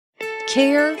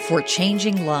Care for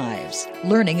Changing Lives.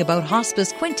 Learning about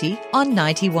Hospice Quinte on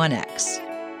 91X.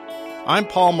 I'm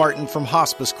Paul Martin from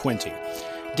Hospice Quinte.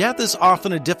 Death is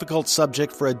often a difficult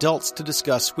subject for adults to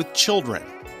discuss with children.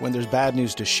 When there's bad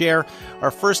news to share,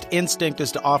 our first instinct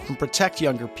is to often protect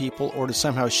younger people or to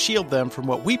somehow shield them from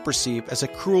what we perceive as a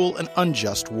cruel and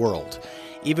unjust world.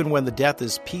 Even when the death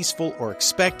is peaceful or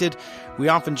expected, we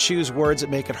often choose words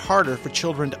that make it harder for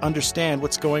children to understand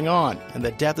what's going on and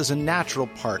that death is a natural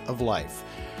part of life.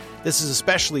 This is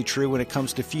especially true when it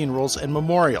comes to funerals and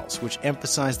memorials, which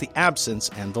emphasize the absence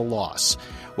and the loss.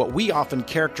 What we often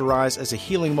characterize as a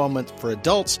healing moment for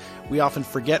adults, we often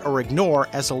forget or ignore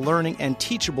as a learning and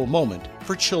teachable moment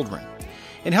for children.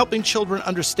 In helping children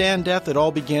understand death, it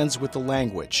all begins with the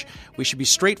language. We should be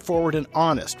straightforward and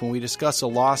honest when we discuss a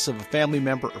loss of a family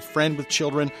member or friend with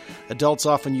children. Adults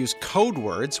often use code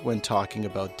words when talking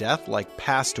about death, like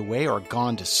passed away or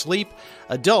gone to sleep.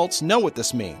 Adults know what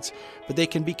this means, but they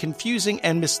can be confusing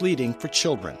and misleading for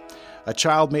children. A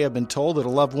child may have been told that a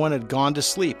loved one had gone to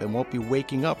sleep and won't be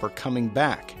waking up or coming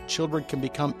back. Children can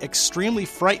become extremely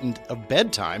frightened of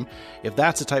bedtime if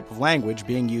that's the type of language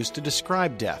being used to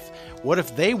describe death. What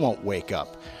if they won't wake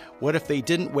up? What if they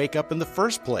didn't wake up in the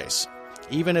first place?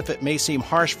 Even if it may seem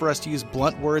harsh for us to use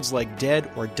blunt words like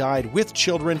dead or died with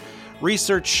children,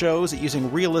 research shows that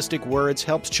using realistic words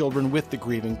helps children with the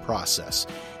grieving process.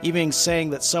 Even saying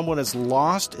that someone is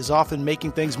lost is often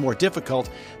making things more difficult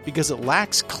because it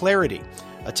lacks clarity.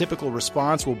 A typical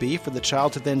response will be for the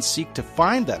child to then seek to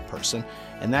find that person,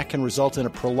 and that can result in a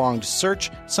prolonged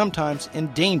search, sometimes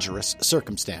in dangerous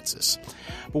circumstances.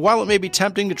 But while it may be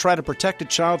tempting to try to protect a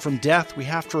child from death, we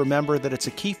have to remember that it's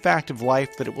a key fact of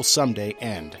life that it will someday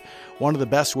end. One of the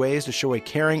best ways to show a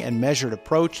caring and measured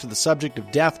approach to the subject of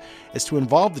death is to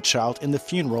involve the child in the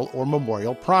funeral or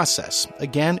memorial process.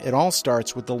 Again, it all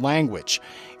starts with the language.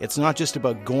 It's not just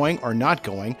about going or not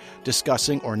going,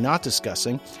 discussing or not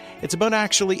discussing. It's about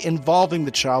actually involving the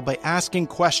child by asking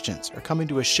questions or coming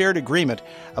to a shared agreement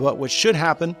about what should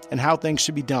happen and how things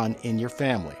should be done in your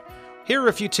family. Here are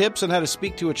a few tips on how to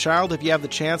speak to a child if you have the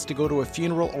chance to go to a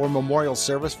funeral or memorial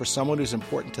service for someone who's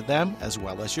important to them as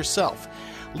well as yourself.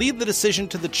 Leave the decision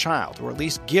to the child, or at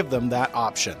least give them that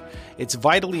option. It's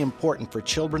vitally important for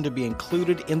children to be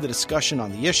included in the discussion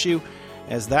on the issue,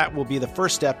 as that will be the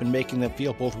first step in making them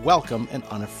feel both welcome and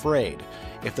unafraid.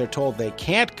 If they're told they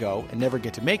can't go and never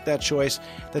get to make that choice,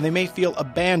 then they may feel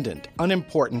abandoned,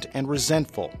 unimportant, and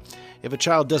resentful. If a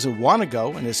child doesn't want to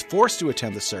go and is forced to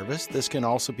attend the service, this can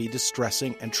also be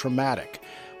distressing and traumatic.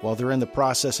 While they're in the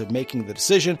process of making the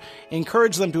decision,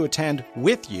 encourage them to attend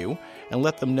with you and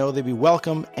let them know they'll be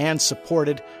welcome and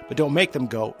supported, but don't make them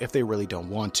go if they really don't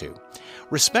want to.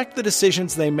 Respect the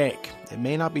decisions they make. It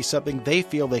may not be something they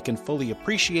feel they can fully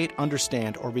appreciate,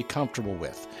 understand, or be comfortable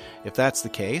with. If that's the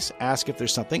case, ask if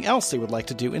there's something else they would like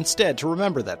to do instead to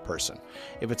remember that person.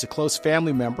 If it's a close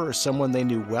family member or someone they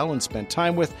knew well and spent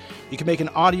time with, you can make an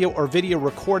audio or video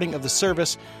recording of the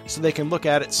service so they can look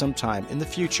at it sometime in the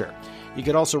future. You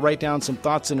could also write down some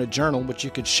thoughts in a journal which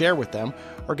you could share with them,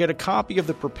 or get a copy of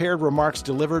the prepared remarks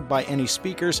delivered by any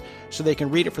speakers so they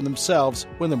can read it for themselves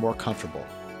when they're more comfortable.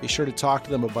 Be sure to talk to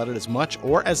them about it as much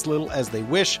or as little as they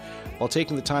wish, while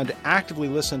taking the time to actively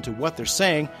listen to what they're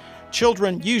saying.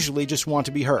 Children usually just want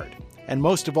to be heard, and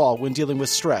most of all when dealing with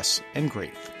stress and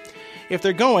grief. If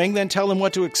they're going, then tell them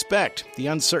what to expect. The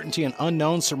uncertainty and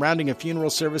unknown surrounding a funeral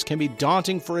service can be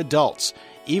daunting for adults,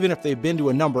 even if they've been to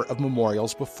a number of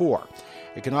memorials before.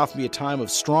 It can often be a time of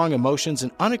strong emotions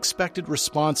and unexpected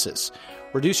responses.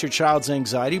 Reduce your child's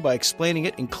anxiety by explaining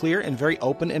it in clear and very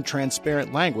open and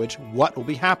transparent language what will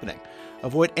be happening.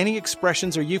 Avoid any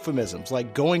expressions or euphemisms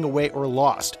like going away or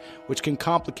lost, which can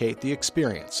complicate the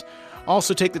experience.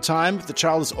 Also take the time, if the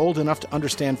child is old enough to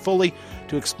understand fully,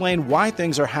 to explain why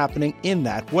things are happening in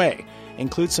that way.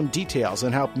 Include some details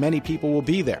on how many people will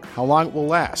be there, how long it will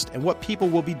last, and what people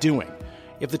will be doing.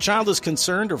 If the child is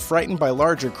concerned or frightened by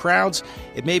larger crowds,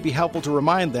 it may be helpful to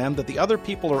remind them that the other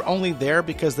people are only there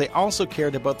because they also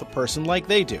cared about the person like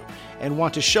they do, and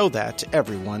want to show that to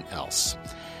everyone else.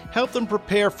 Help them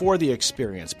prepare for the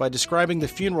experience by describing the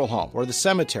funeral home or the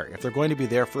cemetery if they're going to be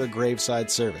there for a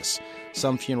graveside service.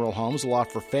 Some funeral homes will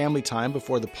offer family time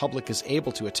before the public is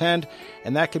able to attend,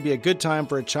 and that can be a good time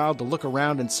for a child to look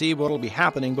around and see what will be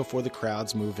happening before the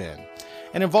crowds move in.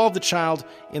 And involve the child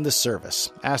in the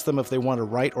service. Ask them if they want to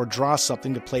write or draw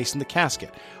something to place in the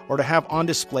casket or to have on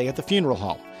display at the funeral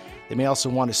home. They may also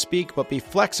want to speak, but be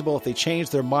flexible if they change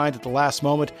their mind at the last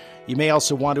moment. You may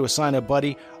also want to assign a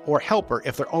buddy or helper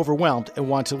if they're overwhelmed and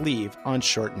want to leave on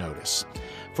short notice.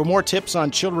 For more tips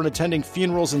on children attending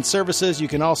funerals and services, you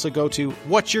can also go to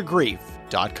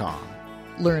whatsyourgrief.com.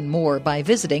 Learn more by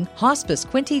visiting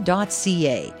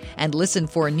hospicequinty.ca and listen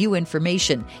for new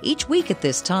information each week at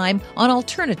this time on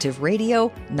Alternative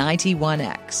Radio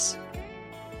 91X.